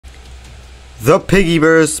The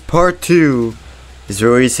Piggyverse Part 2 is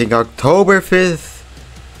releasing October 5th,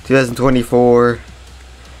 2024,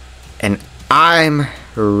 and I'm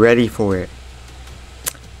ready for it.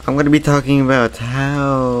 I'm going to be talking about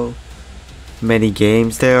how many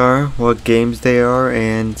games there are, what games they are,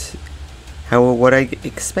 and what I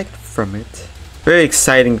expect from it. Very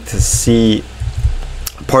exciting to see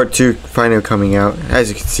Part 2 finally coming out. As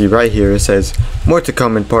you can see right here, it says more to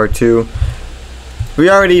come in Part 2. We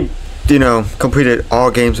already, completed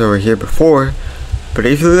all games over here before, but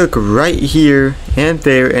if you look right here and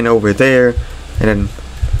there and over there, and then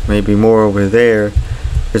maybe more over there,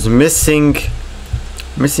 there's missing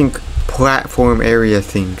platform area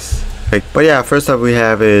things. But yeah, first up we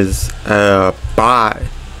have is bot.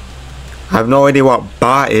 I have no idea what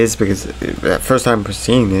bot is because that first time I'm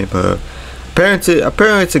seeing it, but apparently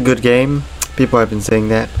it's a good game. People have been saying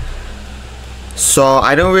that. So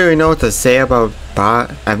I don't really know what to say about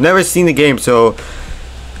bot. I've never seen the game, so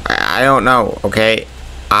I don't know. Okay,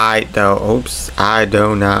 I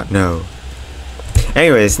do not know.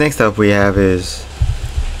 Anyways, next up we have is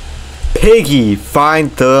Piggy Find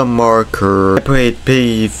the Marker. I played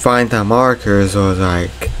Piggy Find the Markers was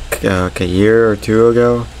like a year or two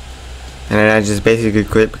ago, and then I just basically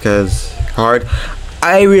quit because hard.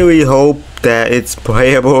 I really hope that it's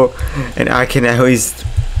playable and I can at least.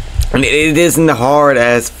 And it isn't hard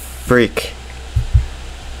as freak.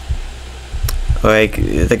 Like,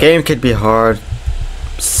 the game could be hard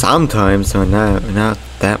sometimes, or not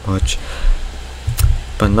that much.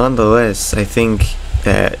 But nonetheless, I think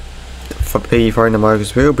that for Piggy Find the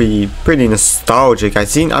Markers will be pretty nostalgic. I've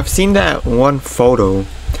seen that one photo,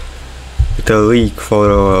 the leak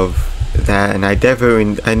photo of that, and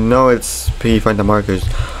I know it's Piggy Find the Markers.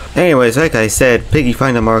 Anyways, like I said, Piggy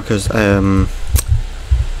Find the Markers,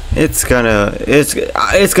 it's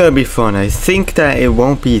gonna be fun. I think that it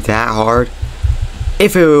won't be that hard.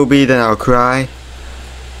 If it will be, then I'll cry,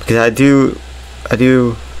 because I do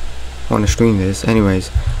want to stream this.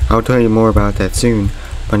 Anyways, I'll tell you more about that soon.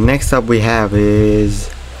 But next up we have is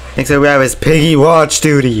Piggy Watch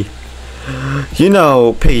Duty. You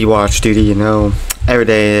know Piggy Watch Duty.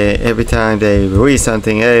 Every time they release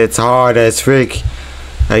something, it's hard as frick.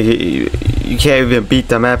 Like you can't even beat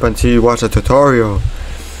the map until you watch a tutorial.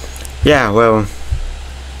 Yeah, well,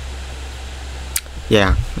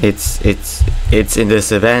 yeah, it's in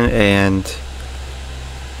this event, and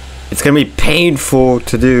it's gonna be painful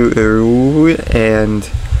to do, and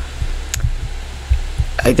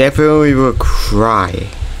I definitely will cry,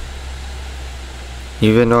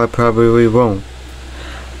 even though I probably won't.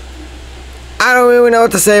 I don't really know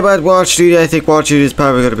what to say about Watch Duty. I think Watch Duty is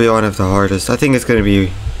probably gonna be one of the hardest. I think it's gonna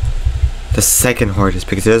be the second hardest,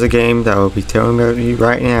 because there's a game that I will be telling you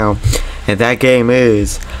right now, and that game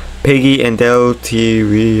is Piggy and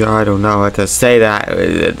LTV. I don't know how to say that.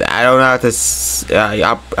 I don't know how to.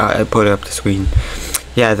 I put it up the screen.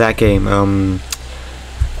 Yeah, that game.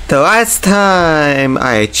 The last time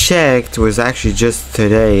I checked was actually just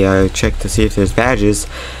today. I checked to see if there's badges,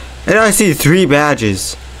 and I see 3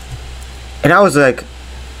 badges, and I was like,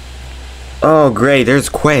 "Oh great, there's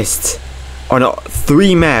quests." On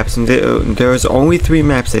 3 maps, and there's only 3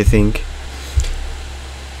 maps, I think,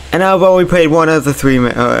 and I've only played one of the 3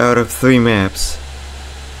 out of 3 maps.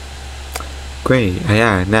 Great.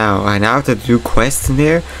 Yeah, now I have to do quests in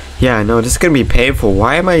there. Yeah, no, this is gonna be painful.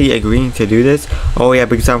 Why am I agreeing to do this? Oh yeah,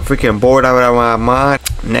 because I'm freaking bored out of my mind.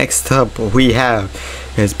 Next up we have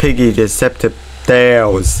is Piggy Deceptive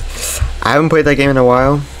Tales. I haven't played that game in a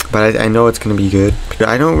while, but I know it's gonna be good.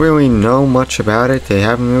 I don't really know much about it. They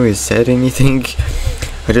haven't really said anything.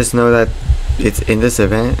 I just know that it's in this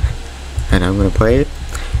event, and I'm gonna play it.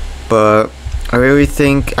 But I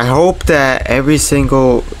hope that every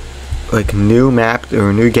single new map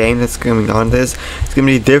or new game that's coming on this is gonna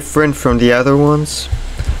be different from the other ones.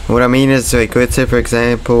 What I mean is, let's say for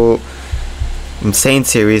example, Insane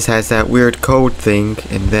series has that weird code thing,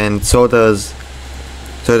 and then so does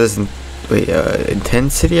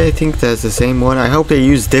Intensity, I think that's the same one. I hope they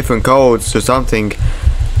use different codes or something.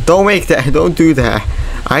 Don't do that.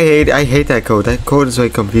 I hate that code. That code is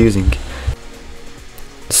confusing.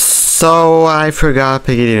 So I forgot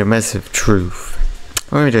Piggy the Massive Truth.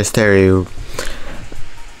 Let me just tell you,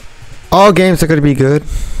 all games are gonna be good.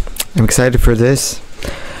 I'm excited for this.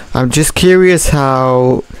 I'm just curious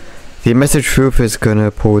how the Massive Truth is gonna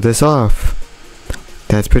pull this off.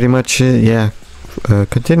 That's pretty much it. Yeah.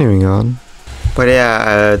 Continuing on, but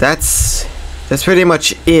yeah, that's pretty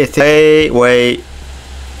much it. Wait,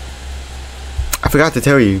 I forgot to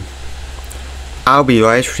tell you, I'll be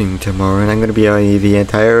live streaming tomorrow, and I'm gonna be on the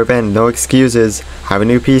entire event. No excuses. I have a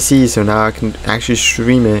new PC, so now I can actually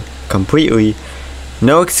stream it completely.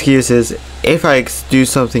 No excuses. If I do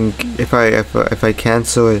something, if I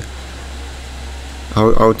cancel it,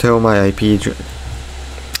 I'll tell my IP address.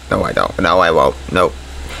 No, I don't. No, I won't. Nope.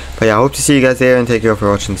 But yeah, I hope to see you guys there, and thank you all for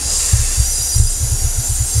watching.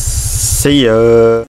 See ya.